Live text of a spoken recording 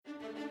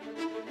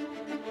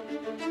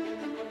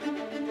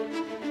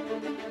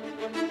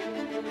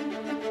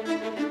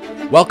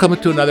Welcome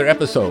to another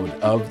episode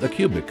of the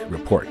Kubik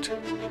Report.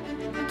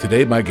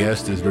 Today my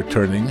guest is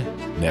returning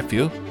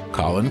nephew,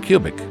 Colin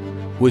Kubik,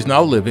 who is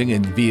now living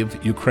in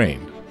Lviv,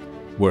 Ukraine,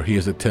 where he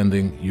is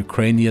attending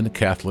Ukrainian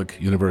Catholic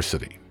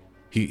University.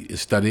 He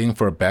is studying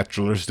for a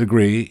bachelor's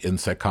degree in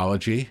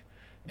psychology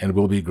and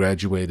will be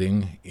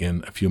graduating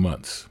in a few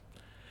months.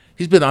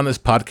 He's been on this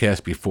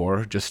podcast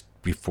before, just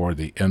before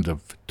the end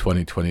of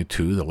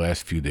 2022, the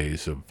last few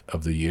days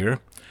of the year.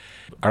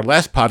 Our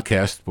last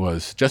podcast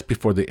was just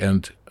before the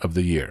end of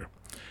the year,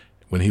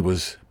 when he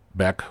was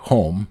back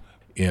home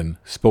in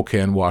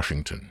Spokane,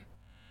 Washington.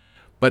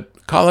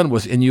 But Colin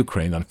was in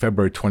Ukraine on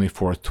February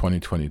 24th,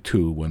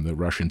 2022, when the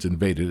Russians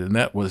invaded, and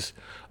that was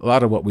a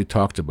lot of what we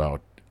talked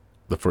about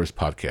the first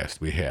podcast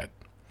we had.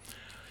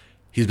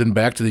 He's been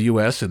back to the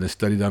U.S. and has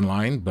studied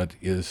online, but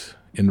is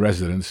in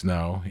residence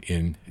now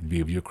in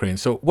Lviv, Ukraine.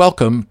 So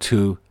welcome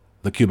to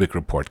the Kubik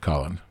Report,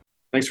 Colin.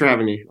 Thanks for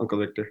having me, Uncle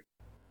Victor.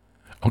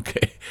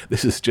 Okay,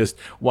 this is just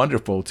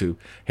wonderful to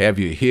have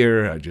you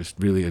here. I just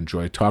really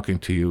enjoy talking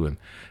to you and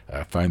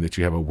find that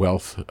you have a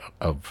wealth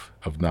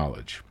of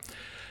knowledge.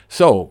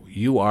 So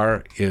you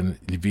are in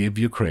Lviv,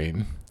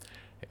 Ukraine,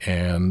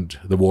 and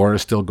the war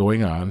is still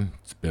going on.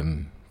 It's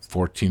been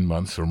 14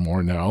 months or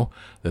more now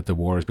that the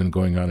war has been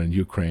going on in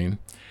Ukraine,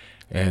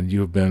 and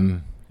you've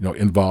been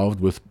involved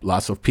with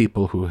lots of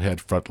people who had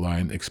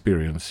frontline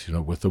experience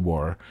with the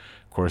war.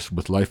 Of course,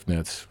 with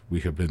LifeNets, we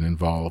have been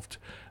involved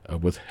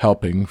with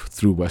helping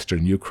through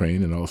Western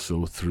Ukraine and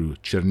also through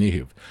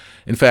Chernihiv.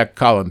 In fact,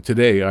 Colin,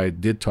 today I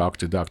did talk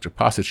to Dr.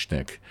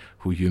 Pasichnik,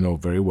 who you know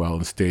very well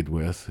and stayed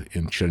with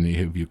in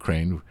Chernihiv,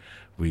 Ukraine.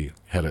 We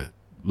had a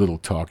little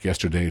talk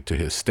yesterday to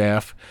his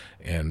staff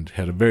and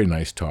had a very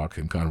nice talk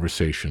and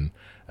conversation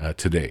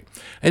today.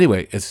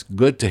 Anyway, it's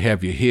good to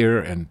have you here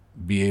and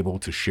be able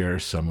to share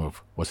some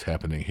of what's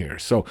happening here.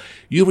 So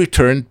you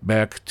returned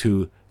back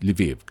to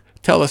Lviv.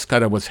 Tell us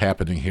kind of what's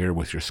happening here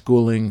with your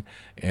schooling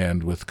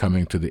and with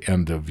coming to the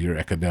end of your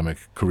academic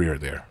career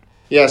there.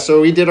 Yeah, so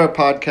we did our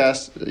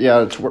podcast,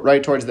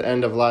 right towards the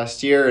end of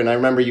last year, and I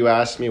remember you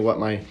asked me what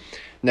my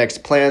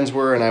next plans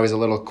were, and I was a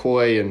little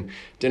coy and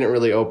didn't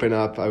really open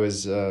up. I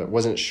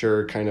wasn't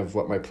sure kind of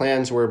what my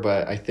plans were,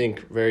 but I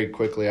think very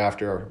quickly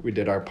after we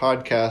did our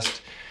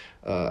podcast,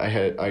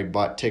 I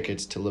bought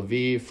tickets to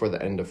Lviv for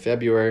the end of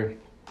February.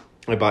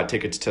 I bought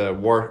tickets to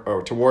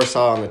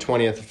Warsaw on the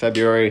 20th of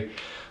February.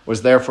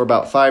 Was there for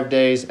about 5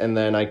 days, and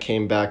then I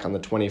came back on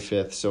the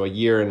 25th, so a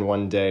year and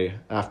 1 day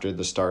after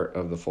the start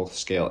of the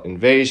full-scale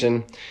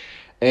invasion.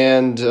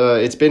 And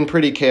it's been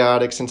pretty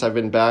chaotic since I've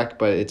been back,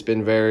 but it's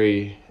been a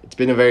very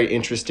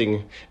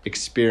interesting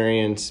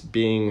experience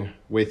being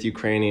with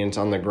Ukrainians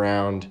on the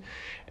ground.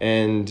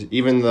 And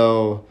even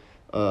though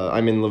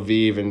I'm in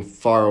Lviv and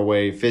far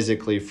away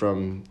physically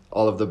from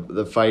all of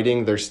the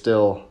fighting, there's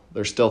still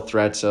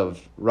threats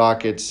of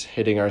rockets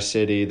hitting our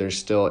city.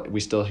 We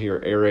still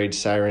hear air raid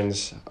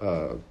sirens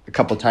a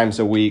couple times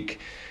a week,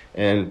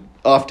 and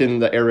often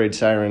the air raid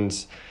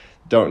sirens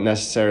don't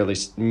necessarily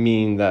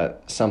mean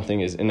that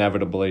something is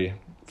inevitably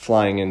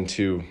flying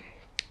into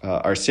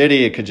our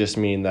city. It could just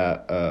mean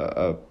that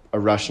a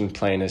Russian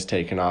plane has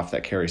taken off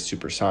that carries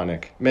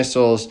supersonic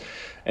missiles,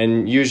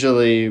 and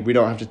usually we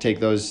don't have to take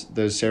those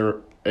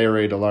air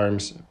raid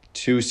alarms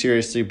too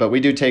seriously, but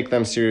we do take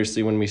them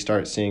seriously when we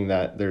start seeing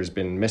that there's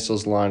been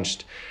missiles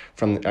launched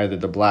from either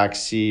the Black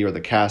Sea or the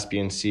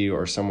Caspian Sea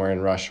or somewhere in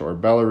Russia or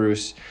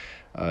Belarus.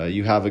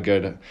 You have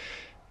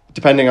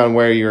depending on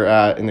where you're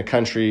at in the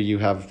country, you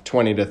have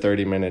 20 to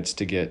 30 minutes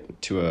to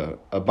get to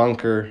a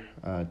bunker,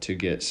 to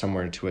get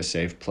somewhere to a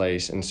safe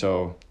place. And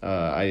so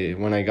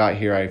when I got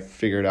here, I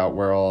figured out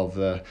where all of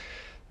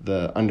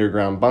the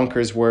underground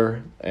bunkers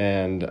were,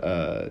 and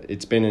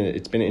it's been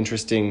an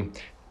interesting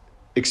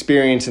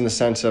experience in the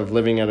sense of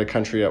living at a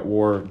country at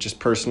war, just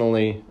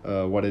personally,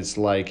 what it's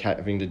like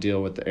having to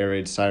deal with the air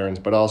raid sirens,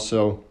 but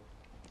also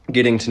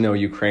getting to know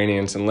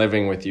Ukrainians and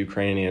living with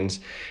Ukrainians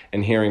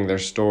and hearing their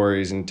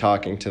stories and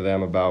talking to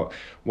them about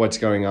what's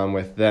going on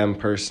with them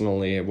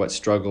personally, what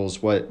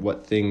struggles,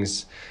 what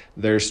things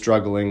they're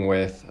struggling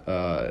with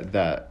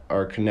that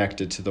are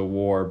connected to the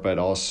war, but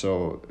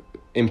also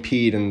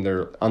impede on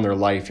their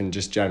life in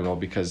just general,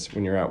 because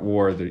when you're at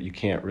war,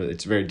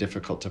 it's very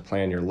difficult to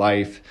plan your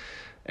life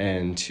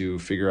and to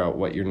figure out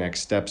what your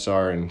next steps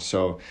are. And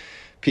so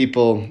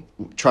people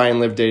try and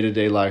live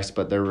day-to-day lives,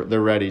 but they're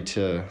ready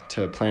to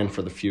plan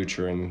for the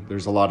future. And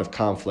there's a lot of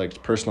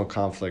personal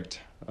conflict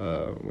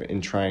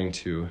in trying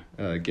to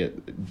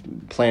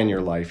plan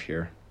your life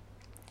here.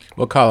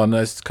 Well, Colin,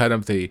 that's kind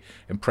of the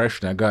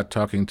impression I got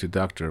talking to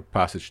Dr.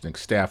 Pasichnik's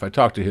staff. I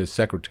talked to his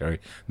secretary,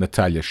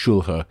 Natalia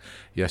Shulha,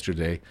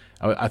 yesterday.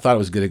 I thought I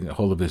was getting a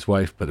hold of his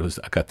wife, but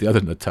I got the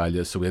other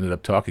Natalia, so we ended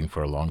up talking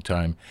for a long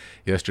time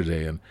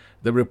yesterday. And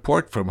the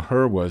report from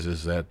her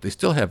is that they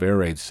still have air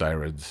raid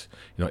sirens,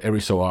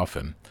 every so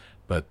often,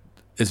 but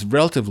it's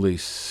relatively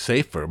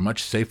safer,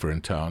 much safer in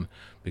town,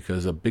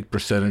 because a big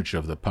percentage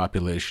of the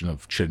population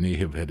of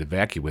Chernihiv had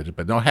evacuated,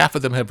 but now half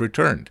of them have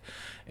returned.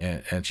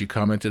 And she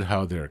commented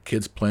how there are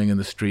kids playing in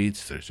the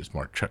streets. There's just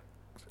more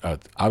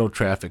auto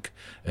traffic,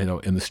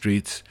 in the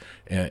streets,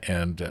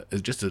 and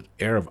it's just an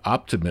air of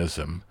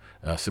optimism.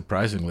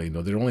 Surprisingly,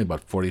 they're only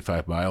about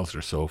 45 miles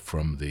or so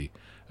from the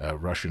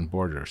Russian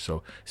border.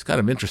 So it's kind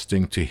of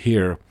interesting to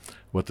hear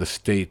what the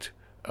state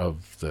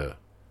of the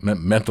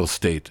mental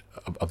state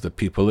of the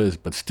people is.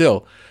 But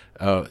still,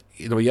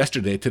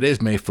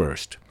 today's May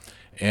 1st,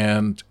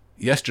 and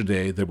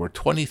yesterday there were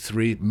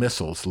 23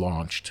 missiles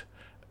launched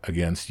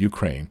against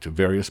Ukraine to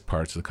various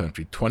parts of the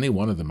country.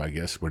 21 of them, I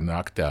guess, were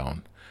knocked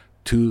down.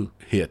 2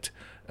 hit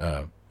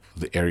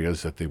the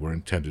areas that they were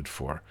intended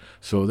for.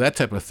 So that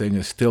type of thing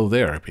is still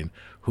there. I mean,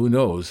 who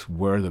knows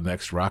where the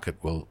next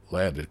rocket will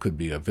land? It could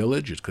be a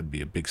village, it could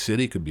be a big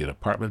city, it could be an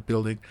apartment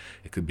building,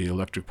 it could be an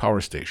electric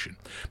power station.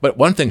 But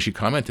one thing she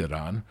commented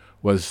on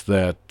was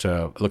that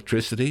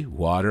electricity,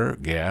 water,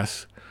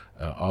 gas,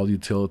 all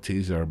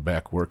utilities are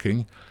back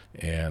working.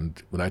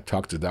 And when I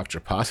talked to Dr.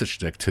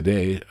 Pasechnik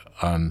today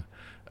on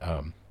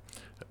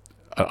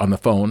the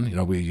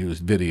phone, we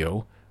used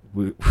video.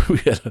 We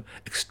had an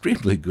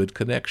extremely good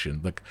connection,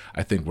 like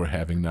I think we're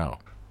having now.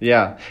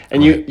 Yeah,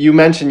 and you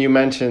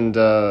mentioned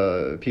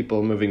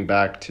people moving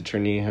back to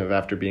Chernihiv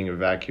after being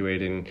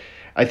evacuated.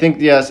 I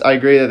think, yes, I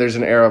agree that there's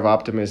an air of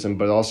optimism,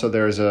 but also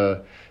there's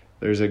a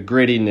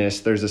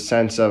grittiness. There's a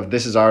sense of,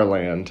 this is our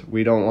land.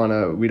 We don't want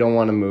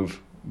to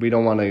move. We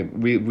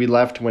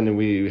left when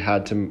we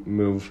had to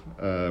move,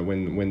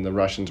 when the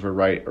Russians were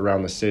right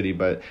around the city,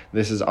 but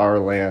this is our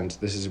land.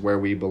 This is where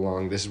we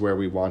belong. This is where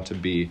we want to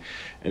be.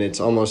 And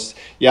it's almost,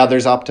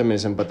 there's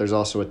optimism, but there's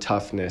also a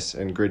toughness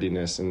and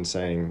grittiness in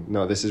saying,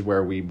 no, this is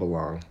where we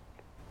belong.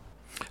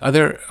 Are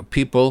there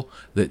people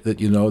that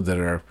that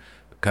are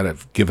kind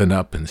of given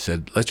up and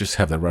said, let's just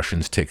have the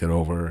Russians take it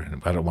over,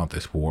 and I don't want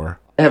this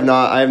war? I have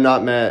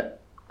not met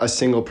a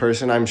single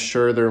person. I'm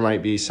sure there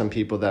might be some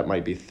people that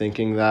might be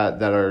thinking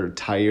that are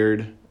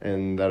tired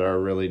and that are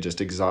really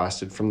just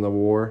exhausted from the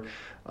war.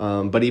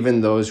 But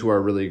even those who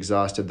are really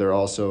exhausted,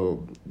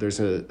 there's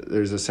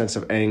a sense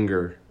of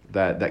anger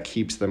that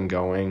keeps them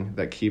going,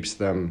 that keeps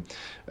them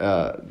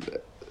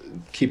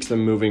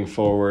moving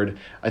forward.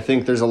 I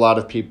think there's a lot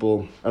of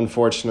people,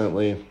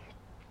 unfortunately,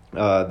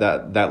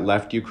 that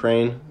left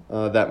Ukraine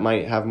that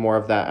might have more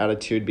of that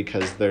attitude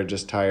because they're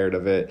just tired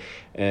of it,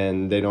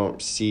 and they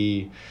don't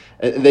see.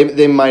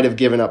 They might have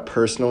given up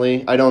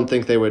personally. I don't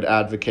think they would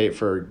advocate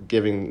for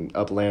giving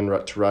up land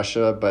to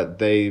Russia, but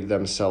they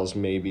themselves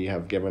maybe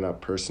have given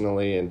up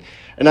personally. And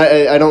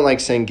I don't like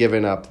saying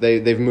given up.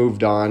 They've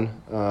moved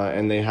on,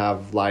 and they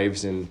have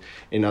lives in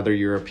other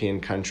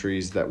European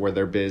countries where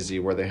they're busy,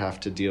 where they have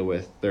to deal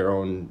with their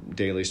own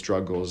daily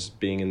struggles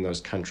being in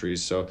those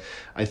countries. So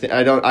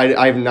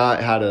I've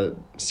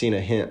not seen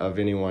a hint of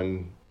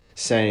anyone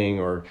saying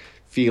or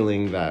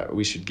feeling that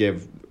we should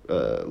give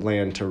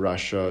land to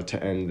Russia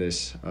to end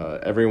this.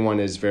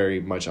 Everyone is very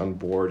much on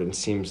board, and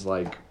seems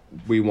like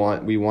we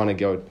want to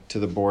go to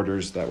the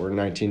borders that were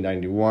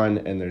 1991,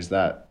 and there's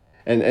that.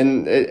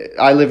 And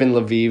I live in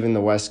Lviv in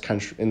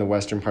the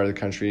western part of the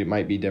country. It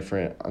might be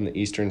different on the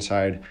eastern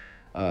side.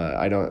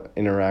 I don't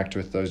interact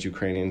with those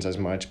Ukrainians as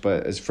much,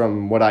 but as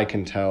from what I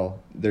can tell,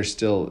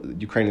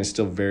 Ukraine is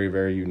still very,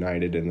 very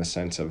united in the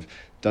sense of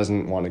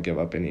doesn't want to give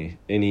up an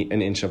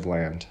inch of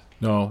land.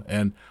 No,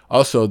 and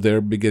also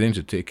they're beginning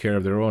to take care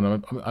of their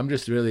own. I'm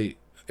just really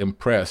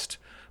impressed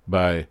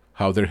by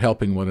how they're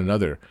helping one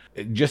another.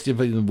 Just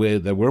even the way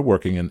that we're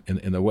working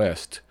in the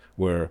West,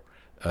 where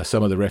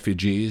some of the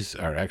refugees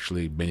are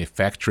actually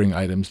manufacturing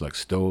items like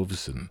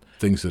stoves and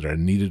things that are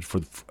needed for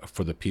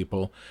the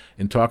people.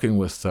 In talking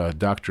with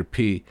Dr.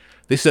 P,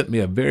 they sent me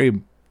a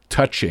very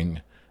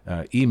touching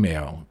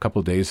email a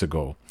couple days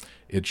ago.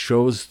 It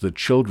shows the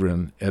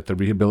children at the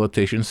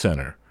rehabilitation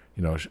center.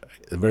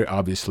 Very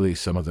obviously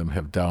some of them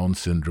have Down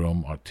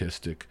syndrome,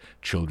 autistic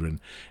children.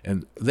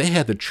 And they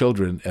had the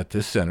children at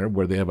this center,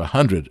 where they have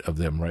 100 of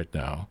them right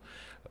now,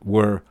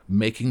 were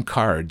making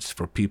cards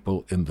for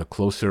people in the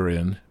closer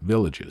in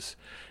villages.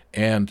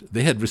 And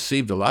they had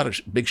received a lot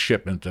of big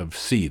shipment of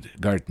seed,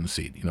 garden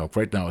seed.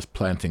 Right now is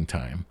planting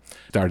time.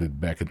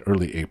 Started back in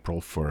early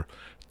April for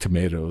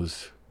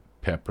tomatoes,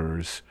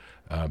 peppers,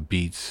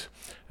 beets,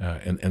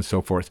 and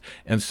so forth.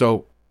 And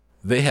so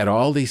they had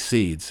all these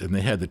seeds, and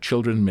they had the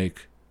children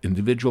make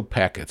individual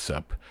packets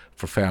up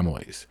for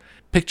families.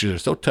 Pictures are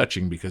so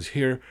touching because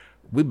here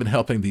we've been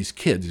helping these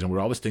kids. We're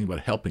always thinking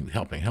about helping.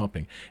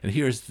 And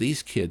here's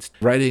these kids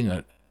writing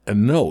a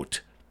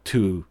note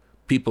to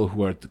people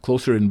who are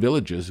closer in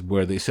villages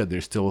where they said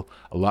there's still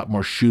a lot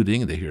more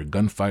shooting. They hear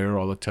gunfire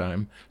all the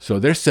time. So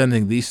they're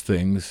sending these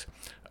things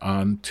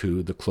on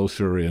to the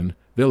closer in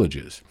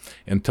villages.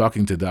 And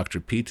talking to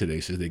Dr. P today,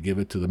 says they give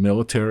it to the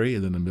military,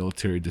 and then the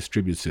military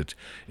distributes it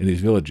in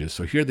these villages.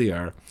 So here they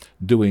are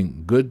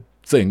doing good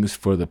things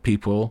for the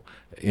people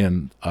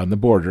on the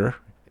border,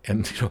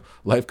 and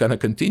life kind of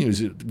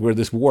continues, where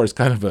this war is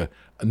kind of a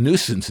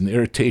nuisance and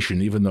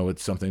irritation, even though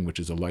it's something which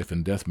is a life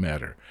and death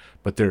matter.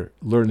 But they're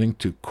learning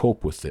to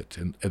cope with it,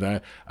 and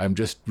I'm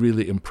just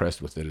really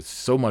impressed with it. It's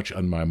so much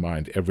on my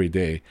mind every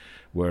day,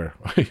 where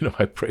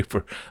I pray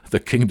for the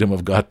kingdom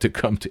of God to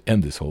come to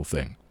end this whole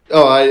thing.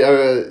 Oh,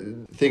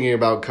 I thinking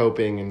about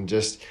coping and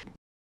just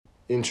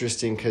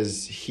interesting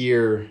because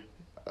here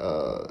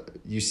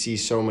you see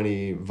so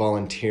many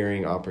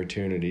volunteering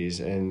opportunities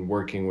and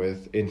working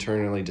with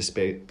internally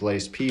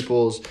displaced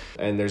peoples,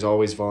 and there's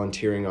always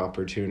volunteering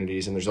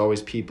opportunities, and there's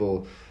always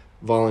people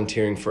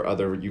volunteering for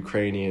other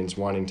Ukrainians,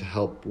 wanting to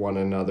help one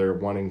another,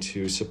 wanting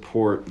to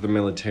support the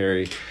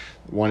military,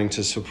 wanting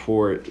to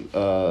support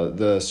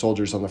the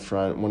soldiers on the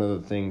front. One of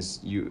the things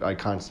I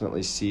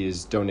constantly see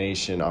is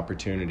donation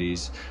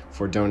opportunities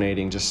for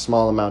donating just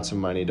small amounts of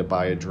money to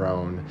buy a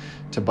drone,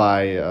 to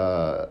buy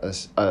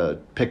a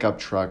pickup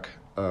truck,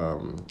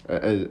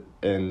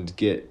 and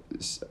get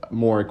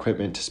more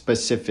equipment to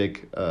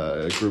specific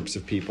groups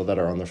of people that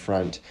are on the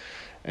front.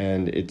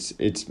 And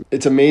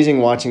it's amazing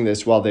watching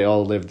this while they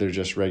all live their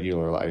just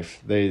regular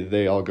life.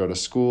 They all go to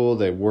school,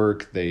 they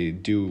work, they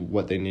do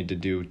what they need to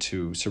do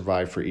to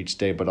survive for each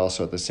day, but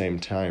also at the same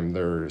time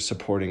they're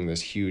supporting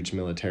this huge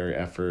military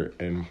effort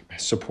and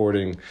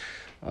supporting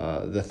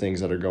the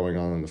things that are going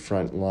on the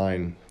front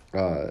line.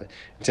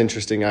 It's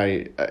interesting.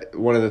 I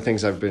one of the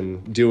things I've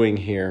been doing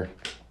here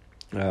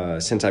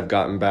since I've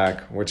gotten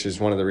back, which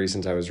is one of the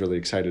reasons I was really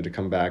excited to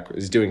come back,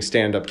 is doing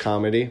stand-up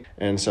comedy.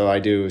 And so I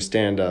do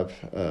stand-up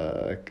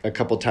a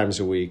couple times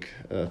a week,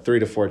 3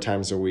 to 4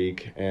 times a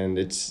week. And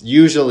it's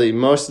usually,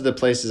 most of the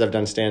places I've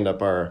done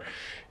stand-up are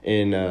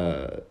in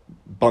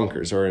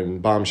bunkers or in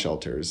bomb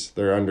shelters.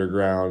 They're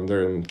underground.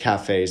 They're in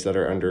cafes that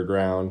are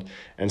underground.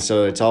 And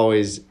so it's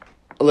always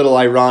a little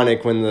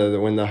ironic when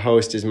the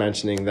host is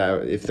mentioning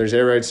that if there's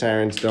air raid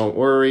sirens, don't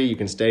worry, you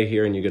can stay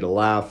here and you get a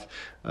laugh.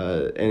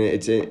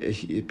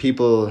 And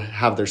people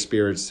have their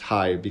spirits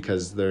high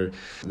because they're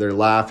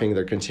laughing,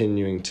 they're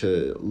continuing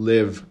to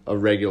live a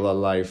regular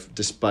life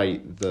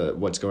despite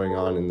what's going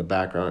on in the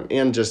background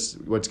and just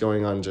what's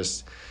going on.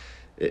 Just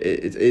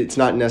it's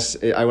not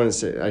necessarily, I wouldn't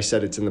say I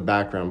said it's in the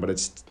background, but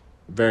it's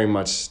very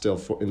much still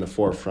in the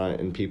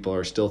forefront, and people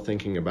are still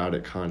thinking about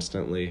it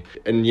constantly.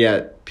 And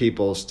yet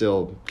people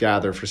still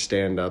gather for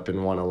stand-up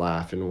and want to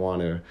laugh and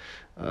want to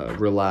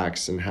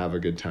relax and have a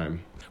good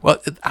time. Well,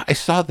 I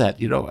saw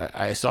that,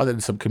 I saw that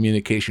in some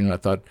communication, and I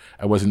thought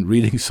I wasn't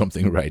reading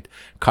something right.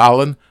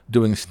 Colin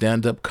doing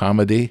stand-up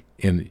comedy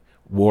in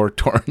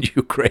war-torn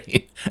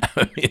Ukraine.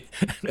 I mean,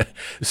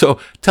 so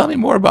tell me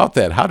more about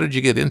that. How did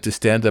you get into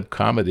stand-up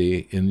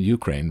comedy in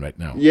Ukraine right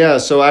now? Yeah,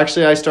 so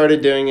actually I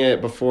started doing it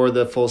before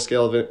the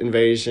full-scale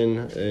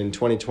invasion in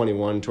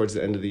 2021, towards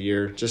the end of the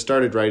year. Just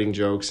started writing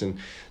jokes, and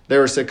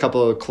there was a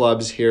couple of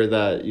clubs here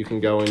that you can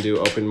go and do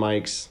open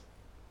mics.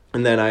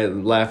 And then I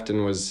left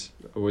and was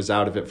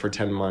out of it for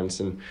 10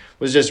 months and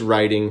was just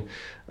writing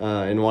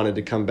and wanted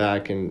to come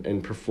back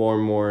and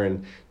perform more.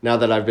 And now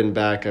that I've been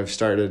back, I've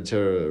started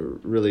to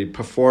really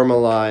perform a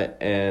lot.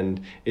 And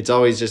it's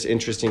always just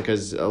interesting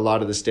because a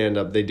lot of the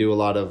stand-up, they do a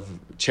lot of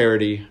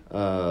charity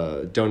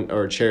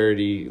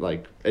charity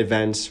like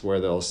events where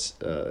they'll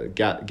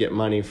get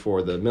money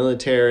for the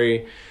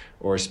military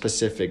or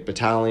specific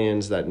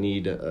battalions that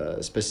need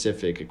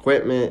specific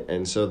equipment.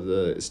 And so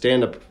the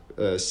stand-up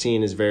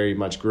scene is very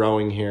much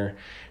growing here.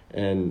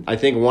 And I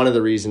think one of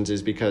the reasons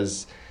is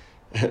because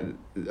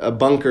a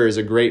bunker is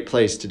a great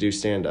place to do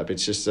stand-up.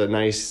 It's just a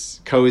nice,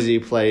 cozy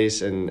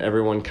place, and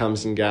everyone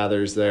comes and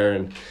gathers there.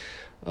 And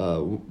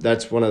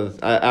that's one of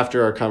the,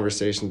 after our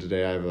conversation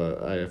today,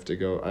 I have to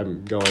go.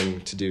 I'm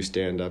going to do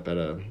stand-up at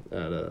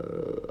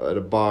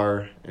a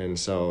bar, and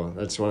so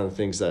that's one of the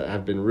things that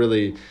I've been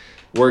really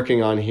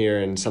working on here,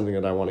 and something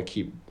that I want to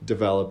keep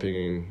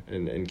developing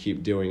and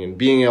keep doing. And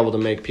being able to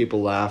make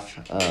people laugh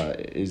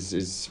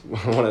is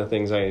one of the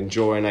things I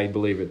enjoy, and I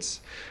believe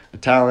it's a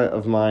talent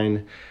of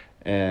mine.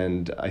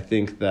 And I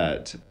think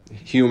that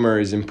humor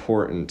is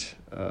important.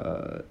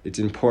 It's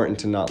important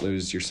to not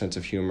lose your sense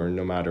of humor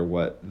no matter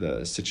what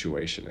the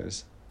situation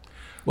is.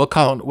 Well,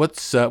 Colin,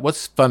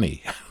 what's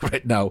funny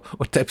right now?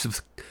 What types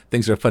of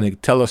things are funny?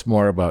 Tell us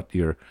more about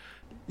your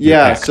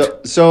act.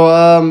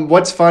 So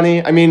what's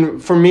funny? I mean,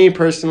 for me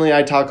personally,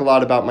 I talk a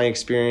lot about my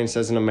experience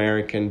as an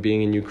American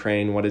being in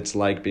Ukraine, what it's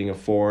like being a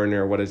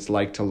foreigner, what it's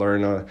like to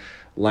learn a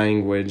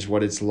language,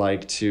 what it's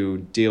like to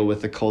deal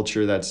with a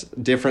culture that's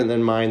different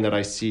than mine, that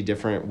I see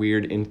different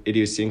weird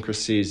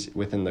idiosyncrasies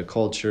within the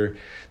culture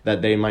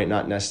that they might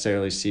not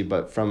necessarily see,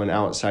 but from an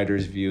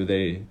outsider's view,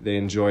 they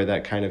enjoy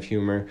that kind of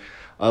humor.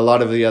 A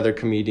lot of the other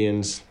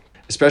comedians,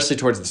 especially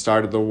towards the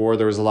start of the war,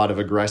 there was a lot of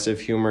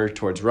aggressive humor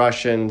towards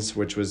Russians,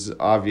 which was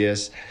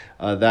obvious.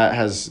 That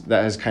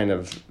has kind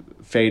of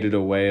faded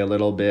away a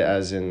little bit,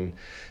 as in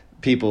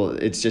people,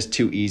 it's just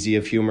too easy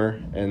of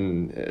humor,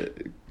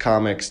 and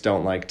comics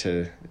don't like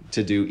to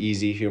do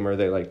easy humor.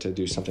 They like to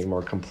do something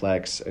more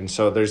complex. And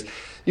so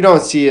you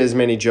don't see as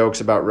many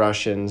jokes about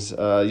Russians.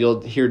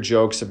 You'll hear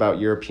jokes about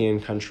European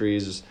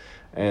countries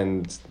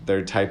and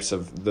their types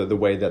of the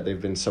way that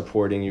they've been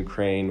supporting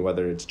Ukraine,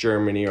 whether it's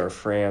Germany or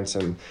France,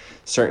 and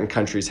certain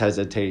countries'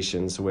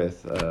 hesitations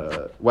with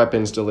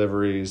weapons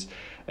deliveries.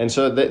 And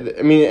so,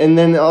 and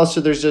then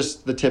also there's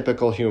just the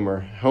typical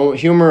humor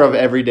of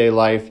everyday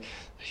life,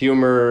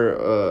 humor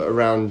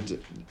around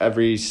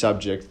every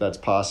subject that's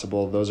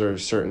possible. Those are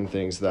certain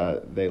things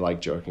that they like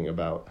joking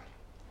about.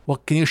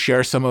 Well, can you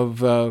share some of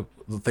the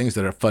things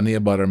that are funny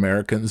about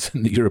Americans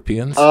and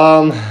Europeans?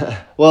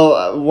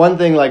 One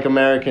thing, like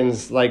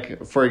Americans,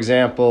 like for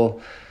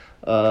example,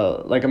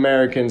 like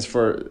Americans,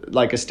 for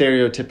like a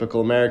stereotypical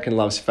American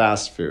loves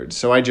fast food.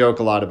 So I joke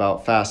a lot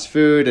about fast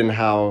food and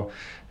how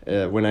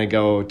when I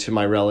go to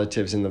my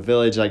relatives in the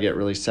village, I get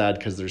really sad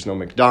because there's no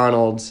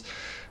McDonald's.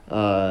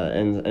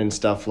 And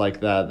stuff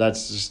like that.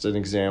 That's just an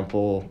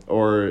example.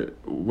 Or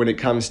when it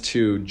comes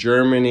to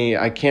Germany,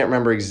 I can't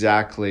remember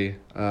exactly,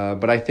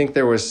 but I think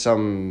there was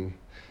some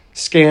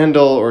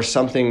scandal or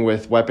something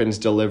with weapons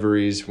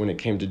deliveries when it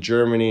came to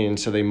Germany, and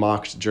so they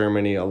mocked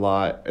Germany a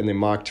lot, and they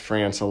mocked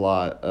France a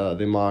lot.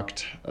 They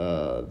mocked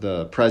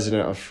the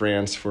president of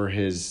France for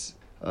his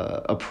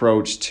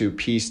approach to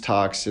peace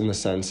talks, in the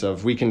sense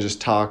of we can just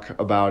talk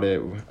about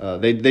it.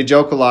 They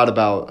joke a lot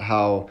about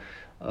how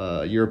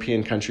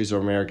European countries or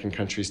American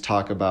countries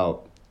talk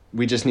about,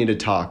 we just need to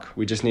talk.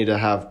 We just need to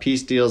have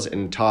peace deals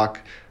and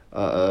talk,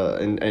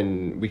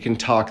 and we can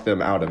talk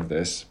them out of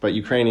this. But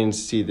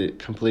Ukrainians see that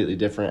completely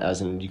different,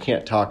 as in you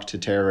can't talk to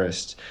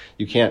terrorists.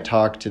 You can't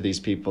talk to these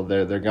people.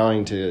 They're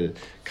going to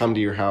come to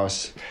your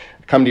house,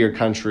 come to your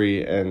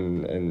country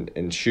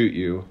and shoot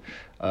you.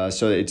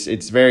 So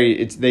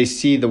they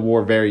see the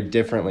war very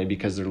differently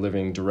because they're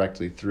living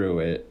directly through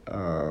it,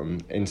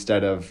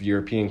 instead of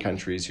European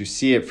countries who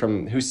see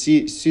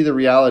the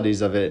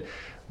realities of it,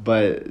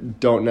 but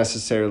don't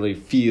necessarily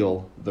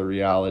feel the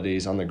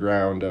realities on the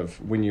ground of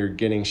when you're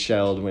getting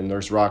shelled, when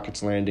there's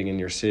rockets landing in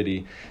your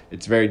city.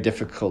 It's very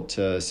difficult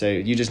to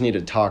say, you just need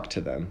to talk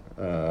to them,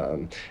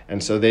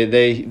 and so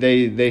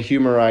they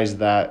humorize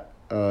that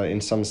in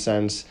some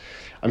sense.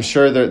 I'm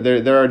sure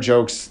there are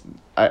jokes.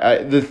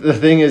 The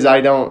thing is, I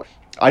don't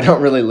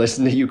really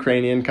listen to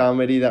Ukrainian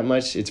comedy that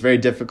much. It's very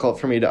difficult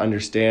for me to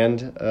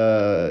understand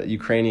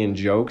Ukrainian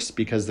jokes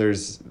because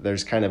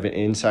there's kind of an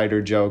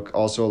insider joke.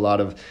 Also, a lot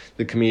of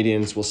the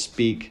comedians will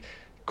speak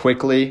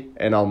quickly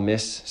and I'll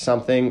miss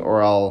something,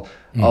 or I'll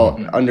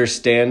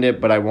understand it,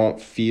 but I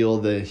won't feel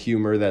the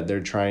humor that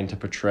they're trying to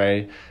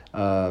portray.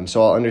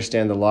 So I'll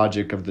understand the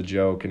logic of the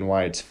joke and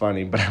why it's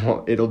funny, but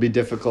it'll be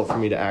difficult for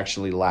me to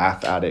actually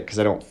laugh at it because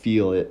I don't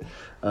feel it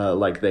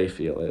like they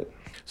feel it.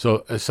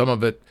 So some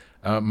of it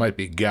might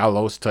be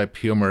gallows type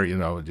humor,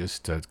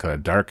 just kind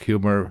of dark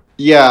humor.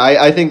 Yeah,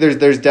 I think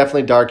there's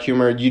definitely dark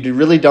humor. You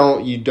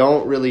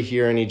don't really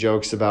hear any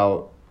jokes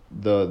about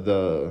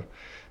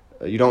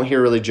you don't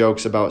hear really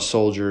jokes about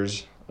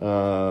soldiers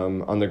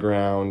on the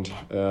ground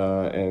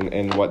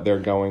and what they're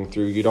going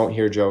through. You don't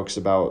hear jokes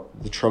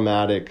about the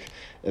traumatic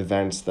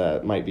events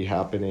that might be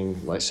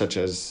happening, like such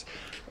as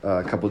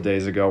a couple of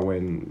days ago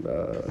when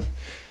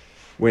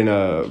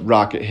a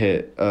rocket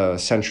hit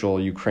central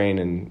Ukraine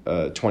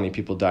and 20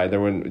 people died.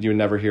 You would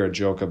never hear a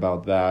joke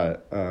about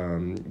that.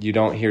 You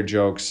don't hear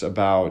jokes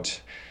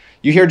about.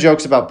 You hear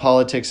jokes about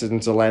politics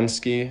and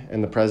Zelensky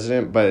and the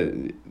president, but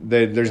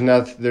there's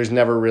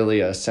never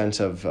really a sense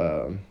of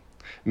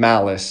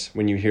malice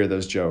when you hear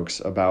those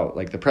jokes about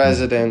like the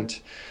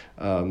president.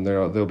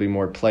 They'll be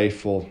more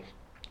playful,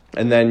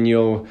 and then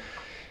you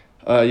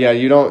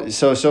don't.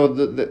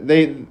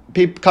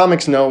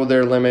 Comics know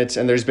their limits,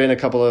 and there's been a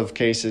couple of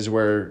cases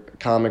where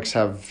comics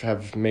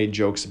have made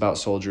jokes about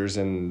soldiers,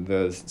 and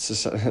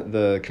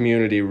the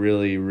community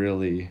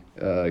really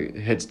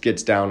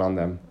gets down on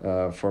them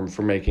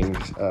for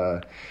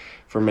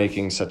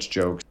making such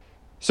jokes.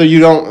 So you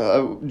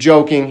don't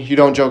joke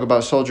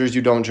about soldiers.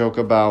 You don't joke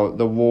about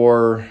the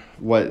war,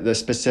 what the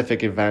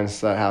specific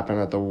events that happen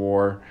at the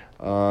war.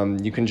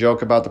 You can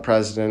joke about the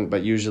president,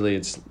 but usually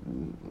it's,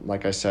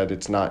 like I said,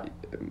 it's not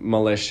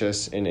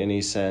malicious in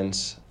any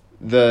sense.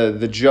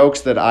 The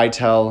jokes that I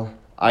tell,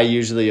 I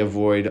usually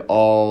avoid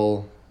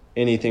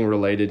anything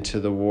related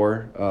to the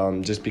war,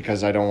 just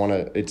because I don't want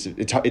to.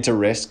 It's a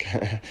risk,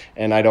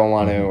 and I don't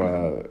want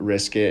to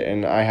risk it.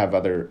 And I have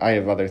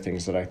other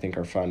things that I think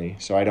are funny,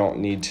 so I don't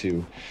need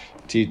to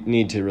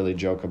really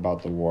joke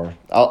about the war.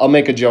 I'll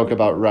make a joke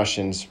about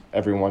Russians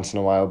every once in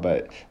a while,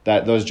 but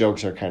those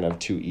jokes are kind of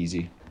too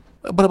easy.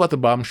 What about the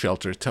bomb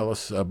shelters? Tell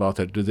us about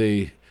that. Do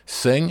they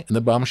sing in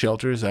the bomb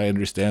shelters? I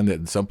understand that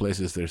in some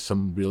places there's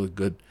some really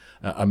good,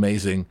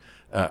 amazing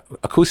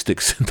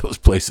acoustics in those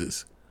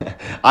places.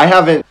 I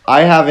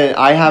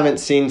haven't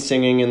seen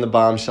singing in the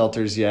bomb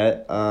shelters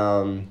yet.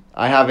 I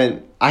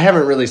haven't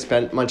really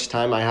spent much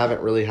time. I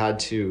haven't really had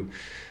to.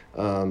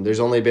 There's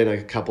only been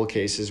a couple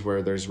cases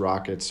where there's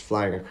rockets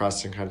flying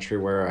across the country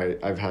where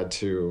I've had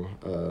to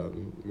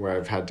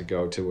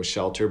go to a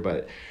shelter,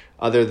 but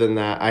other than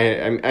that,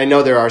 I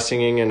know there are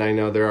singing, and I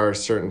know there are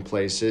certain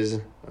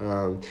places,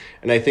 and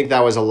I think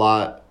that was a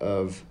lot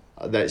of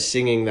that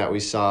singing that we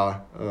saw.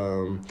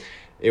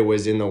 It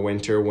was in the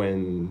winter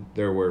when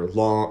there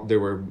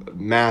were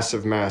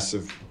massive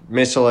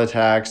missile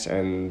attacks,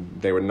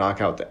 and they would knock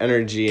out the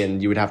energy,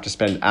 and you would have to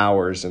spend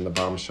hours in the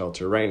bomb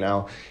shelter. Right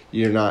now,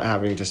 you're not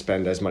having to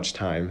spend as much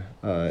time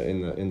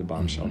in the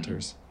bomb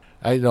shelters.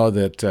 I know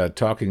that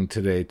talking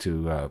today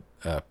to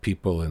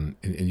people in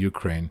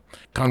Ukraine.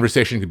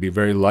 Conversation could be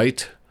very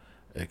light.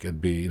 It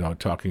could be,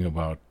 talking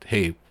about,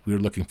 hey, we're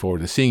looking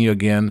forward to seeing you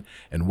again,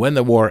 and when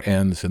the war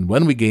ends and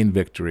when we gain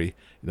victory,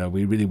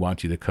 we really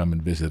want you to come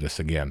and visit us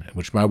again,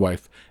 which my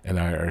wife and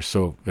I are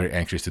so very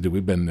anxious to do.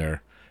 We've been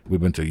there. We've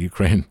been to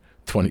Ukraine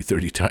 20,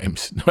 30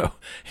 times,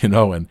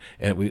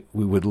 and we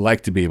would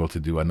like to be able to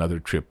do another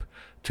trip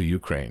to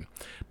Ukraine.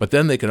 But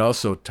then they could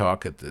also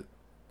talk at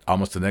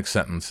almost the next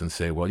sentence and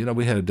say, well,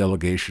 we had a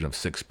delegation of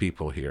 6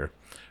 people here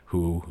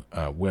who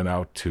went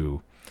out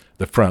to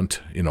the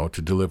front,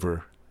 to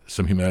deliver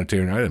some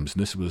humanitarian items.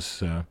 And this was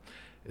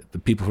the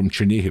people from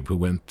Chernihiv who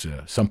went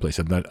someplace.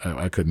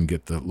 I couldn't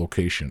get the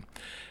location.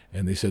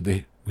 And they said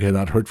we had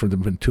not heard from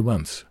them in 2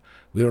 months.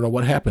 We don't know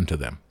what happened to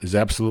them. There's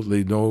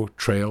absolutely no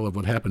trail of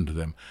what happened to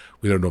them.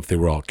 We don't know if they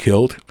were all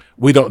killed.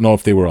 We don't know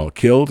if they were all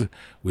killed.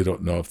 We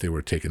don't know if they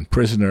were taken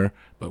prisoner,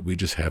 but we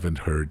just haven't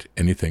heard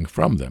anything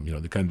from them.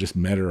 They kind of just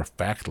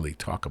matter-of-factly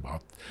talk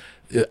about.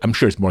 I'm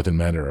sure it's more than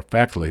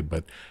matter-of-factly,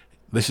 but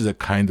this is a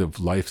kind of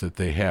life that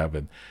they have.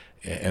 And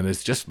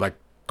it's just like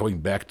going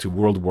back to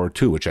World War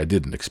II, which I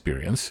didn't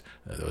experience.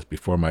 That was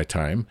before my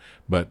time.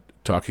 But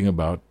talking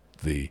about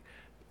the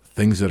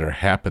things that are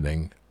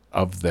happening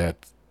of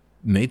that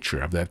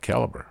nature, of that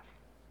caliber.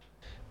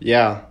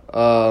 Yeah,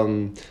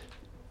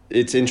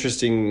 it's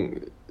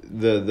interesting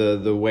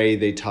the way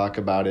they talk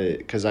about it,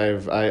 because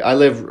I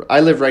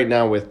live right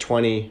now with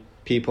 20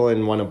 people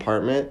in one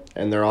apartment,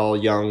 and they're all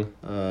young,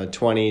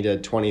 20 to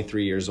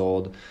 23 years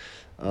old,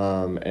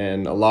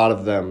 and a lot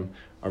of them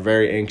are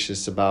very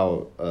anxious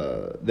about.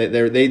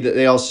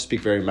 They also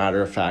speak very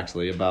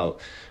matter-of-factly about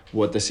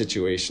what the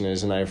situation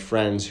is, and I have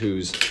friends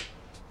whose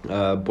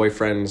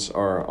boyfriends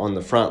are on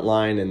the front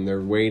line and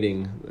they're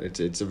waiting.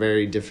 It's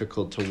very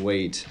difficult to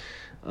wait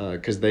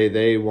because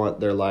they want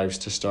their lives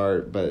to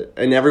start,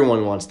 and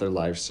everyone wants their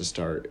lives to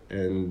start,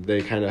 and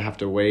they kind of have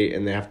to wait,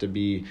 and they have to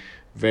be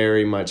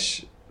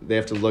they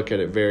have to look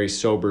at it very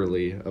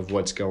soberly of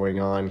what's going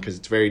on, because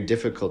it's very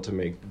difficult to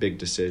make big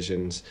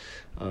decisions,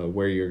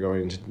 where you're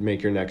going to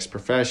make your next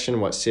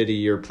profession, what city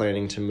you're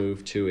planning to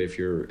move to, if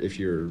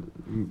you're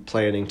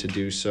planning to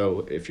do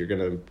so, if you're going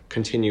to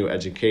continue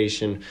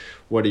education,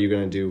 what are you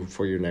going to do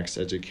for your next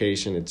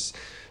education. It's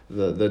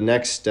the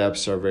next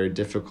steps are very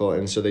difficult,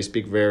 and so they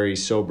speak very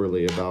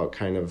soberly about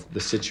kind of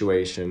the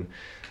situation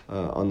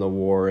on the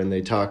war, and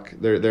they talk.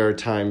 There are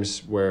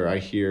times where I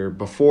hear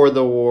before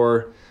the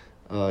war,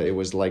 it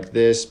was like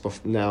this,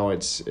 but now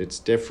it's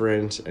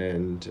different,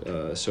 and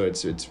so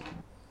it's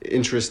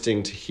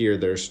interesting to hear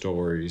their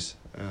stories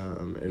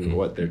and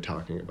what they're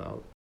talking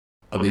about.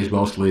 Are these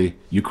mostly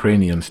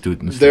Ukrainian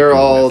students? They're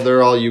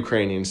all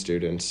Ukrainian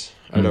students.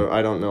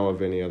 I don't know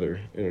of any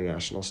other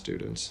international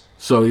students.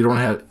 So you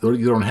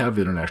don't have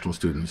international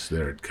students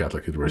there at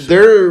Catholic University?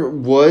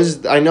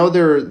 I know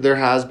there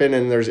has been,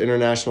 and there's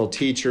international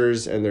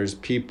teachers, and there's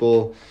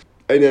people.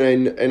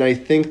 And I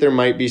think there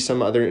might be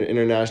some other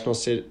international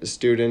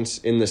students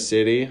in the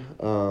city,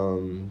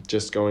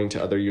 just going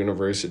to other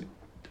universities.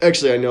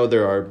 Actually, I know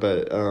there are,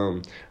 but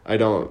I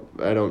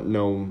don't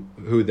know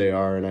who they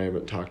are, and I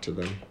haven't talked to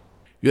them.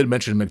 You had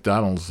mentioned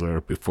McDonald's there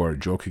before,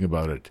 joking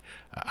about it.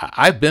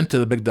 I've been to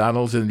the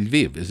McDonald's in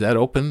Lviv. Is that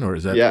open or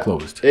is that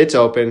closed? It's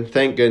open.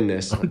 Thank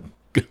goodness.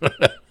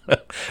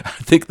 I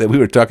think that we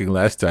were talking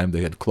last time.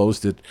 They had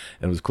closed it,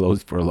 and it was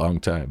closed for a long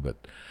time, but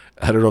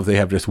I don't know if they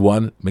have just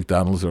one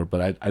McDonald's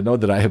but I know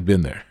that I have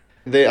been there.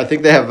 I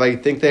think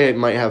they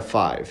might have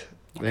 5.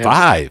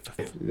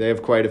 They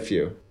have quite a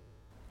few.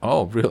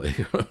 Oh, really?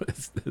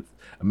 It's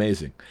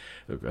amazing.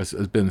 It's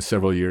been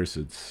several years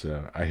since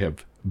I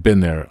have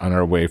been there on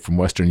our way from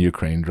Western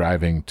Ukraine,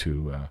 driving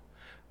to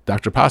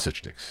Dr.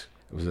 Pasechnik's.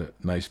 It was a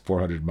nice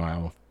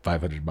 400-mile,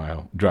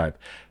 500-mile drive.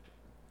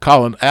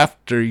 Colin,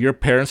 after your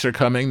parents are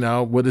coming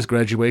now, what is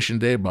graduation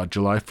day, about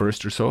July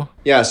 1st or so?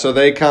 Yeah, so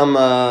they come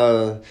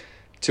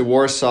to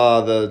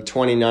Warsaw the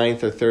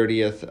 29th or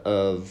 30th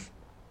of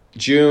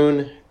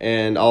June,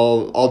 and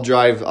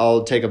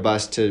I'll take a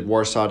bus to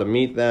Warsaw to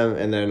meet them,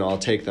 and then I'll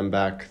take them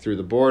back through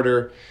the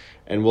border,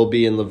 and we'll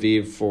be in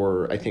Lviv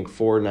for, I think,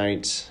 4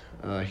 nights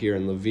here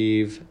in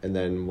Lviv, and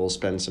then we'll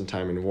spend some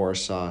time in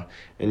Warsaw.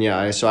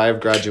 And so I have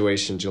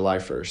graduation July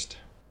 1st.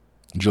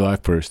 July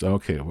 1st.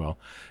 Okay, well,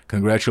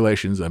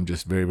 congratulations. I'm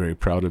just very, very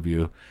proud of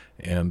you.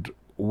 And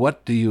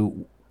what do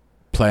you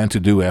plan to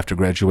do after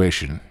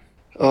graduation?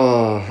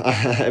 Oh,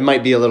 it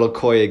might be a little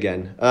coy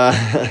again.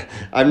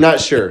 I'm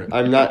not sure.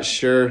 I'm not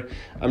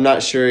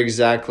sure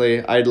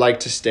exactly. I'd like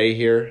to stay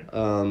here.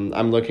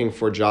 I'm looking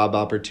for job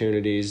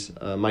opportunities.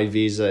 My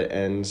visa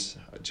ends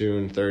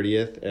June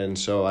 30th, and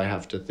so I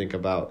have to think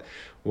about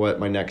what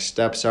my next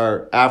steps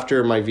are.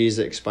 After my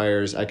visa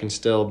expires, I can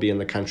still be in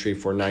the country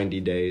for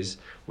 90 days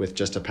with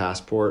just a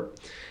passport.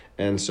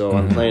 And so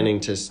I'm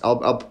planning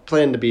I'll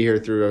plan to be here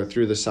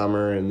through the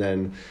summer, and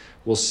then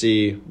we'll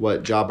see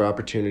what job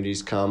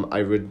opportunities come.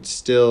 I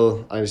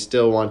still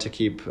want to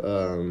keep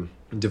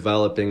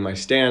developing my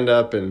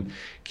stand-up and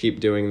keep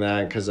doing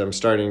that, because I'm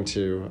starting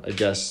to, I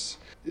guess,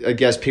 I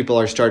guess people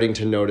are starting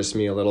to notice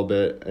me a little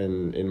bit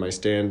in my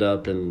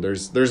stand-up, and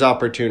there's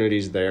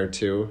opportunities there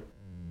too.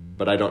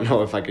 But I don't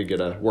know if I could get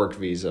a work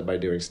visa by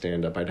doing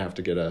stand-up. I'd have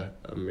to get a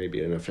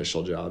maybe an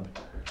official job.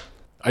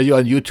 Are you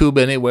on YouTube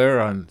anywhere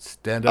on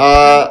stand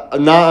up?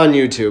 I'm not on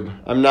YouTube.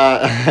 I'm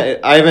not.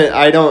 I haven't.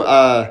 I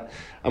don't.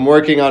 I'm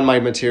working on my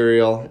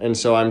material, and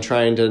so I'm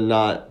trying to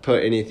not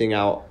put anything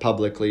out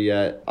publicly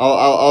yet.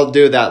 I'll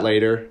do that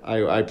later.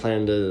 I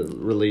plan to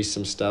release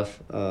some stuff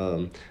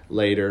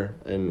later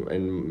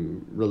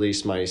and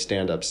release my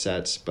stand-up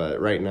sets. But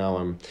right now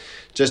I'm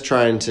just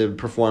trying to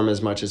perform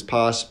as much as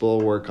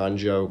possible, work on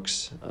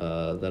jokes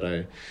that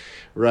I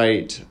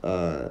write,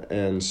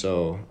 and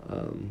so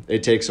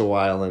it takes a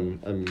while,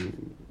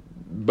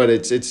 but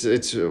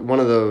it's one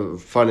of the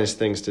funnest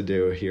things to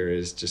do here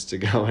is just to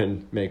go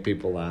and make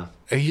people laugh.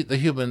 The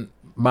human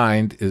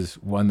mind is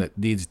one that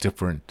needs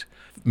different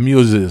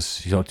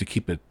muses, to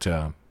keep it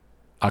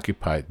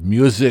occupied.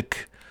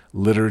 Music,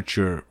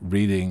 literature,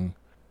 reading,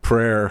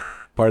 prayer.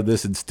 Part of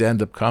this in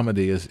stand-up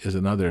comedy is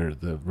another,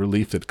 the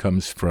relief that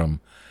comes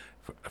from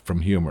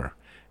humor.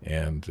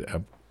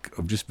 And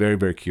I'm just very,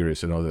 very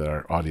curious. I know that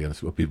our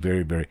audience will be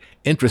very, very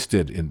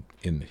interested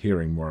in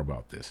hearing more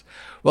about this.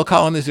 Well,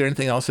 Colin, is there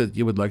anything else that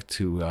you would like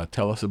to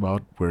tell us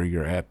about where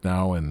you're at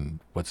now and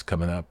what's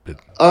coming up? No,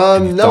 thoughts?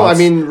 I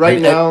mean,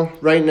 right now,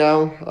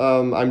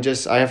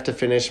 I have to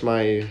finish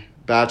my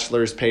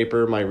bachelor's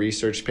paper, my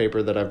research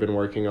paper that I've been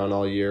working on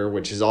all year,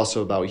 which is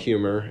also about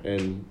humor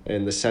and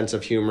the sense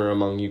of humor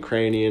among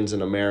Ukrainians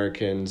and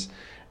Americans,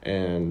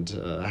 and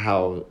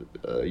how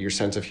your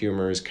sense of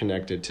humor is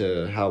connected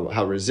to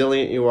how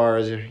resilient you are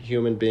as a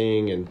human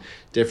being, and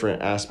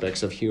different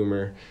aspects of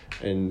humor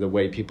and the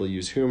way people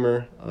use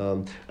humor.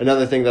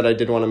 Another thing that I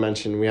did want to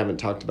mention, we haven't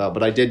talked about,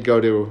 but I did go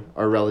to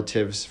our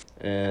relatives,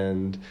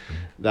 and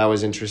that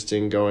was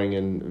interesting, going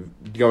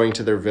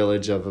to their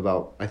village of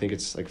about, I think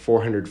it's like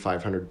 400,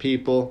 500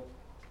 people.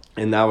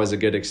 And that was a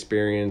good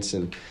experience.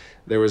 And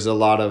there was a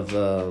lot of,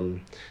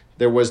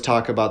 there was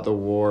talk about the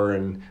war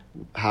and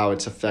how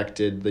it's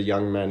affected the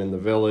young men in the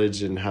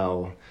village, and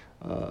how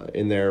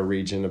in their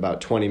region about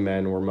 20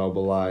 men were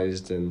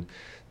mobilized and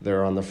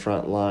they're on the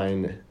front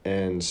line.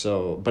 And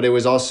so, but it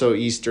was also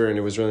Easter, and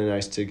it was really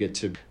nice to get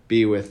to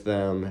be with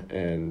them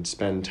and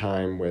spend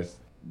time with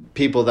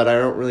people that I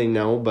don't really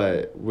know,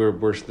 but we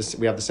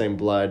have the same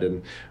blood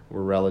and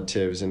we're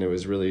relatives, and it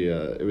was really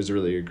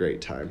a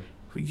great time.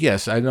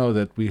 Yes, I know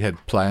that we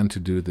had planned to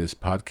do this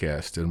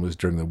podcast, and it was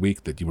during the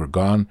week that you were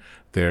gone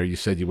there. You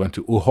said you went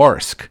to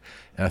Uhorsk,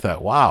 and I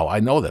thought, wow, I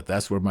know that.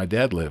 That's where my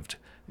dad lived.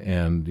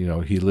 And,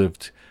 he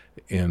lived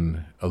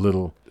in a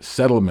little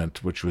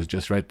settlement, which was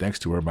just right next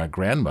to where my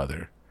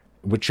grandmother,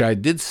 which I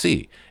did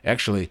see.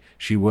 Actually,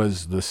 she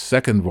was the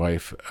second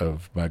wife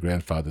of my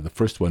grandfather. The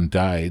first one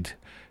died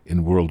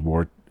in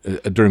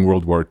during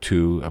World War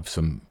II of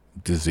some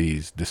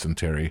disease,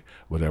 dysentery,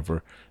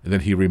 whatever. And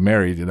then he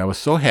remarried, and I was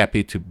so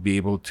happy to be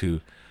able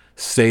to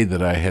say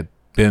that I had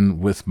been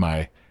with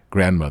my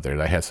grandmother,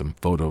 and I had some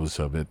photos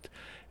of it.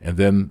 And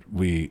then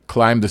we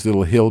climbed this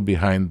little hill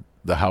behind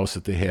the house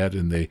that they had,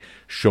 and they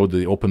showed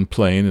the open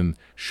plain and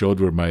showed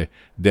where my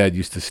dad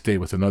used to stay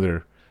with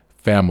another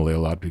family a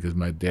lot, because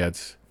my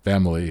dad's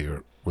family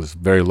was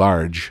very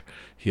large.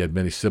 He had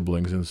many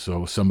siblings, and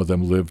so some of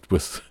them lived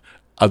with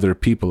other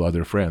people,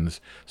 other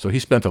friends. So he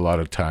spent a lot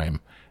of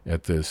time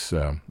at this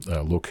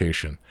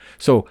location.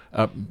 So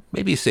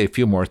maybe say a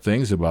few more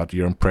things about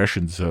your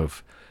impressions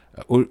of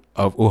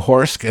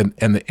Uhorsk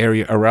and the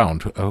area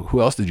around.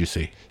 Who else did you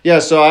see? Yeah,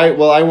 so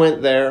I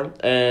went there,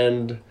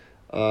 and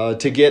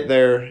to get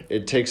there,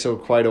 it takes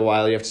quite a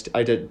while.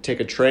 I did take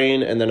a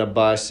train and then a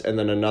bus and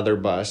then another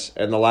bus,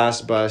 and the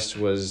last bus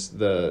was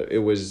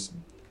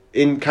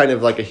in kind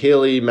of like a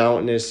hilly,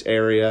 mountainous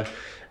area.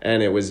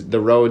 And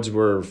the roads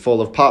were full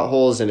of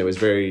potholes, and it was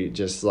very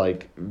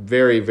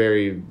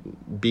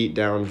beat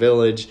down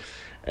village.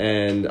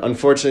 And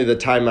unfortunately, the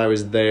time I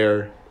was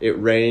there,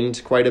 it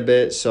rained quite a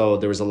bit, so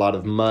there was a lot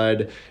of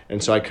mud,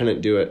 and so I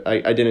couldn't do it.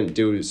 I didn't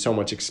do so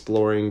much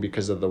exploring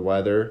because of the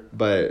weather.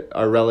 But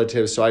our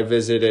relatives, so I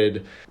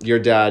visited your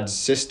dad's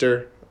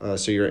sister,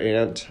 so your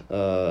aunt,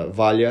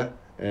 Valia,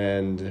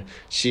 and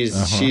she's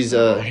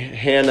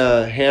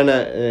Hannah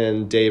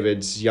and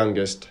David's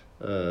youngest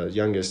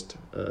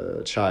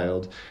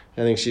child.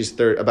 I think she's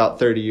about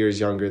 30 years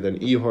younger than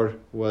Ihor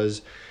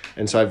was.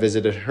 And so I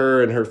visited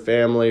her and her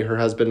family. Her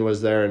husband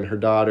was there and her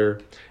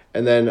daughter.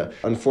 And then,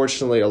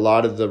 unfortunately, a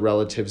lot of the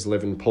relatives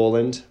live in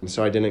Poland, and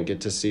so I didn't get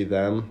to see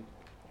them.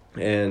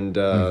 And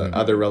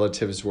other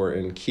relatives were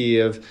in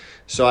Kiev.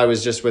 So I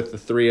was just with the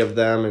three of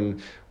them,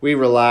 and we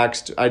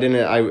relaxed. I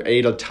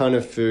ate a ton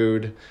of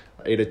food.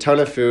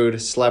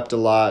 Slept a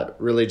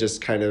lot, really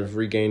just kind of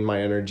regained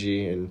my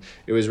energy, and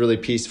it was really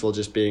peaceful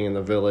just being in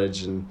the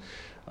village and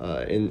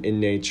in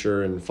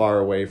nature and far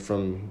away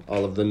from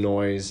all of the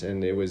noise,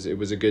 and it was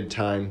a good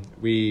time.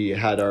 We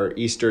had our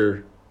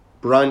Easter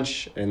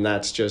brunch, and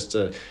that's just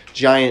a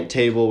giant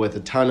table with a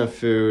ton of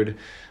food,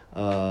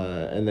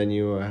 and then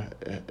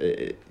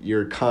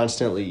you're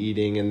constantly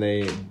eating. And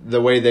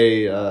the way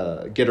they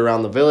get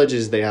around the village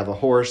is they have a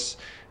horse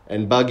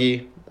and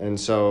buggy, and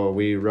so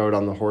we rode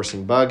on the horse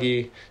and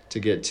buggy to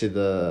get to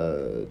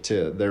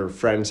their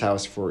friend's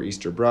house for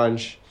Easter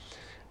brunch,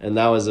 and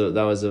that was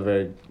a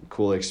very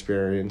cool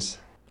experience.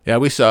 Yeah,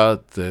 we saw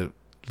the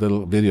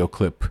little video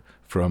clip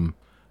from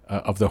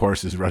of the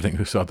horses running.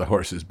 We saw the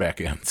horses' back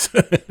ends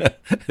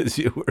as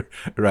you were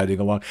riding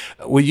along.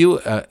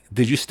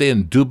 Did you stay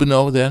in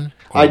Dubno then?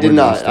 I did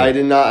not. I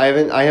did not.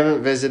 I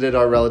haven't visited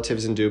our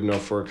relatives in Dubno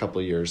for a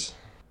couple of years.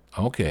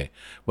 Okay.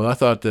 Well, I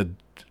thought that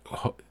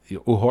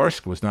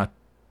Uhorsk was not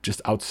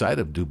just outside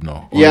of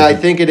Dubno. Yeah, I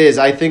think it is.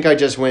 I think I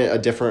just went a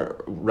different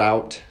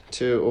route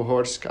to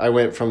Uhorsk. I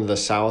went from the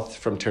south,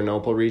 from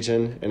Ternopil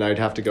region, and I'd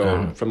have to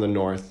go from the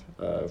north,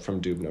 from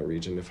Dubno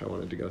region, if I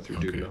wanted to go through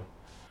Dubno.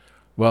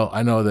 Well,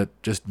 I know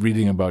that just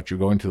reading about you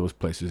going to those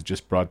places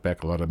just brought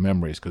back a lot of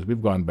memories, because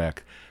we've gone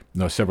back,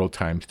 several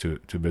times to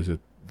visit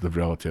the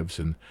relatives,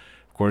 and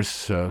of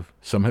course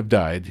some have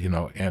died.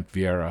 Aunt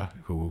Viera,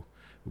 who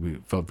we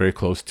felt very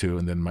close to,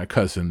 and then my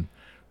cousin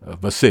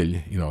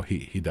Vasil,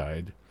 he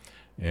died,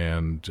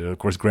 and of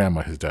course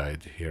Grandma has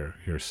died here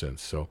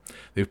since. So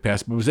they've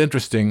passed. But it was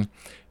interesting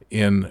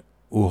in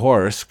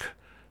Uhorsk.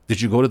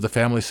 Did you go to the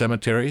family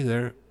cemetery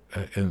there?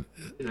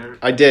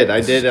 I did.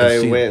 I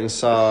went and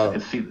saw.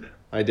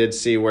 I did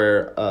see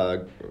where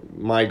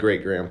my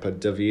great grandpa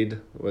David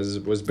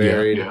was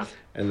buried,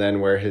 and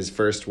then where his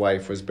first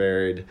wife was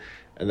buried,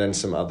 and then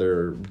some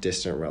other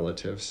distant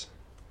relatives.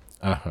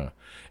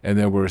 And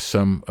there were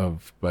some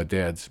of my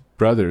dad's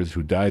brothers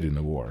who died in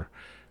the war.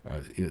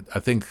 I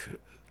think,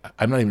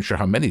 I'm not even sure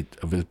how many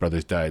of his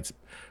brothers died.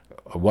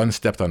 One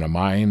stepped on a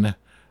mine.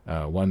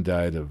 One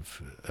died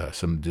of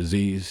some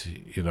disease,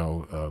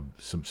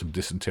 some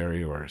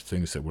dysentery or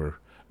things that were,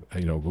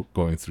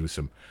 going through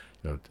some,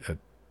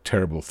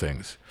 terrible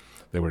things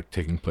that were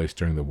taking place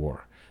during the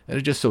war. And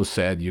it's just so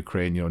sad,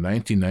 Ukraine,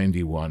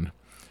 1991,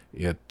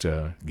 it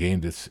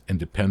gained its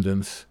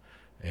independence.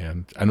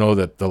 And I know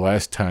that the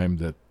last time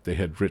that they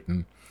had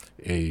written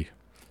a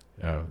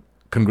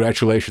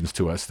congratulations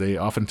to us, they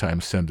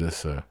oftentimes send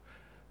us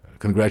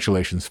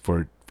congratulations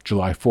for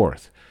July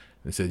 4th.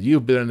 They said,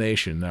 you've been a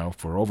nation now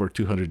for over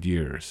 200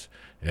 years,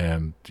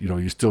 and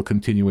you're still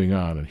continuing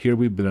on. And here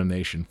we've been a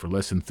nation for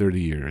less than 30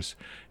 years,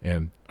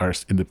 and our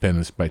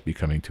independence might be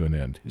coming to an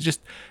end. It's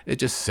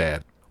just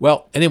sad.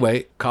 Well,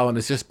 anyway, Colin,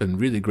 it's just been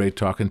really great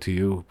talking to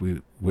you.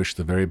 We wish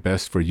the very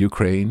best for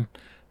Ukraine,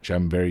 which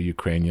I'm very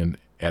Ukrainian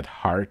at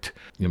heart.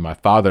 My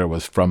father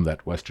was from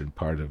that western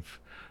part of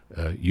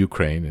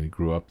Ukraine, and he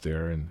grew up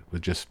there, and it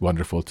was just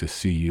wonderful to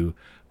see you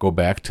go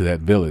back to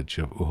that village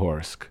of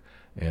Uhorsk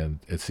and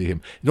see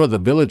him. The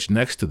village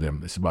next to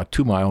them is about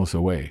 2 miles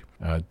away.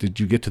 Did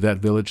you get to that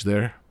village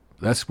there?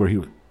 That's where he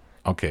was.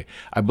 Okay.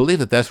 I believe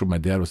that's where my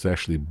dad was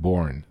actually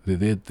born.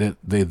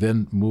 They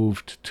then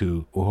moved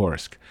to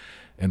Uhorsk.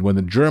 And when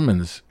the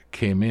Germans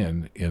came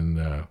in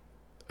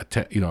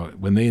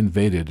when they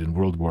invaded in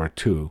World War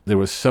II, there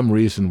was some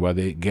reason why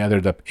they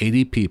gathered up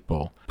 80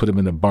 people, put them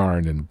in a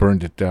barn, and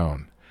burned it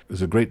down. It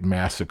was a great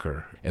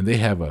massacre. And they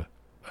have a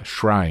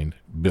shrine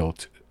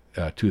built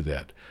to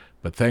that.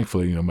 But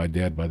thankfully, my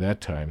dad, by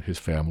that time, his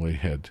family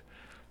had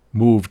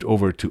moved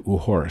over to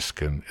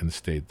Uhorsk and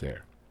stayed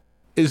there.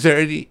 Is there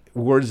any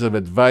words of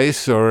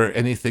advice or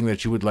anything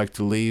that you would like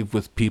to leave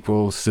with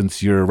people,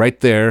 since you're right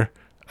there,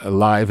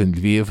 alive in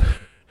Lviv?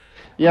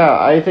 Yeah,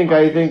 I think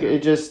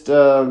it just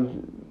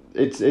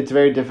it's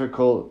very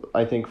difficult,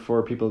 I think,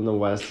 for people in the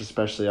West,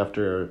 especially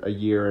after a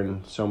year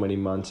and so many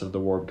months of the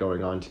war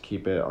going on, to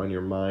keep it on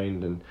your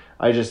mind. And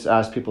I just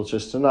ask people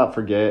just to not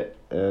forget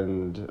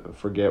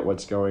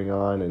what's going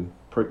on, and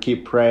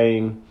keep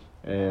praying.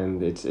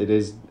 And it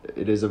is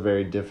a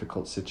very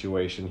difficult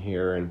situation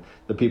here, and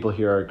the people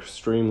here are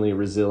extremely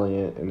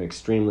resilient and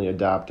extremely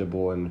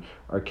adaptable and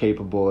are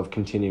capable of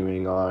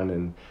continuing on,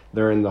 and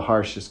they're in the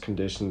harshest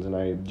conditions. And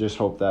I just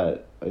hope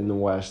that in the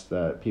West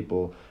that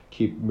people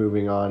keep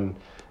moving on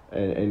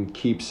and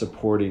keep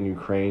supporting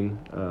Ukraine,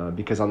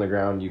 because on the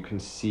ground you can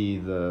see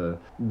the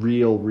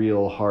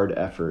real hard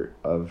effort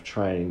of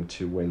trying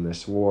to win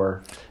this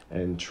war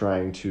and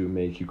trying to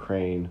make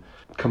Ukraine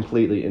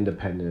completely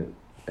independent,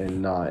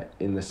 and not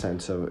in the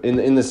sense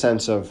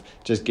of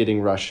just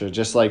getting Russia.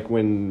 Just like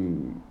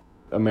when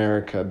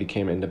America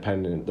became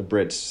independent, the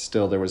Brits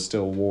there was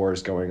still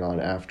wars going on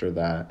after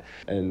that,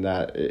 and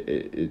that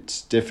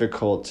it's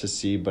difficult to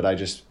see. But I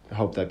just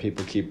hope that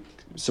people keep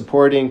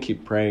supporting,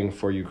 keep praying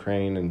for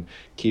Ukraine, and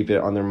keep it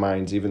on their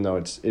minds, even though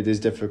it is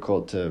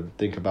difficult to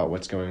think about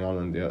what's going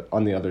on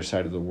the other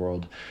side of the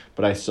world.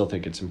 But I still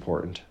think it's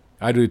important.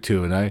 I do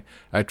too, and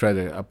I try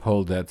to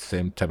uphold that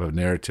same type of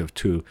narrative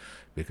too,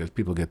 because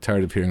people get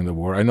tired of hearing the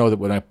war. I know that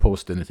when I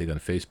post anything on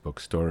Facebook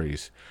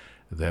stories,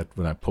 that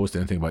when I post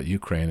anything about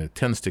Ukraine, it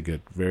tends to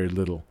get very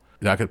little.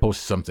 I could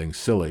post something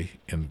silly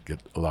and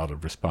get a lot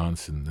of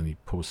response, and then you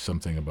post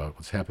something about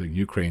what's happening in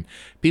Ukraine.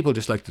 People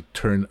just like to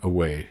turn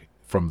away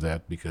from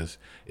that because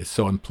it's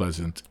so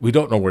unpleasant. We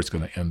don't know where it's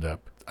going to end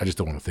up. I just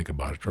don't want to think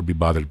about it or be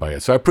bothered by it.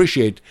 So I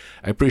appreciate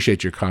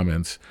your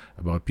comments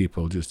about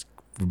people just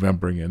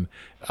remembering. And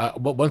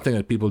but one thing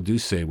that people do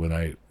say when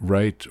I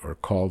write or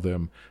call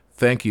them,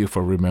 thank you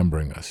for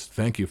remembering us.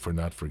 Thank you for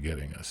not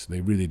forgetting us.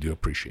 They really do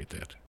appreciate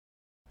that.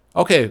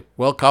 Okay,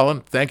 well,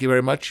 Colin, thank you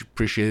very much.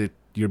 Appreciate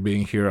your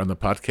being here on the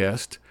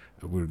podcast.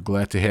 We're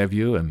glad to have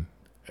you, and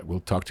we'll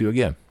talk to you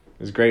again.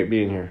 It was great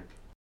being here.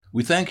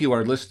 We thank you,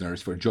 our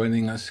listeners, for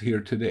joining us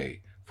here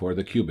today for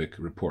the Kubik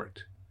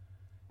Report.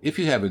 If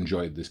you have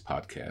enjoyed this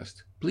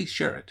podcast, please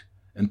share it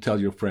and tell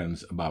your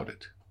friends about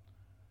it.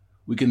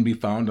 We can be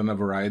found on a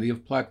variety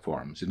of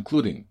platforms,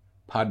 including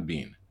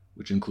Podbean,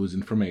 which includes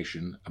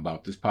information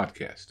about this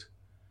podcast,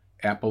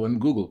 Apple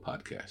and Google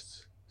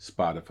Podcasts,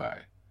 Spotify,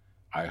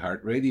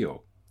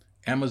 iHeartRadio,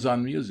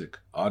 Amazon Music,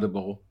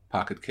 Audible,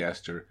 Pocket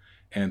Caster,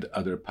 and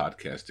other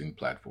podcasting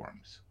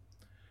platforms.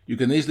 You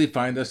can easily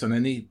find us on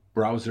any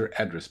browser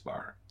address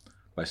bar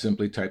by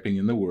simply typing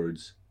in the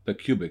words, The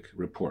Kubik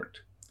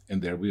Report,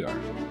 and there we are.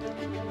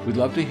 We'd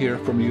love to hear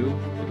from you.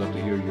 We'd love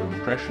to hear your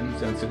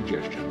impressions and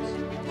suggestions.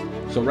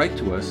 So write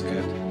to us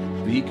at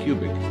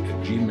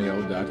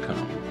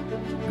vkubik@gmail.com,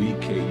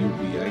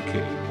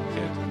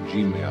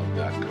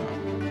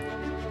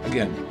 vkubik@gmail.com.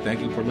 Again,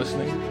 thank you for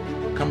listening.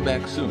 Come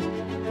back soon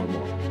for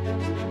more.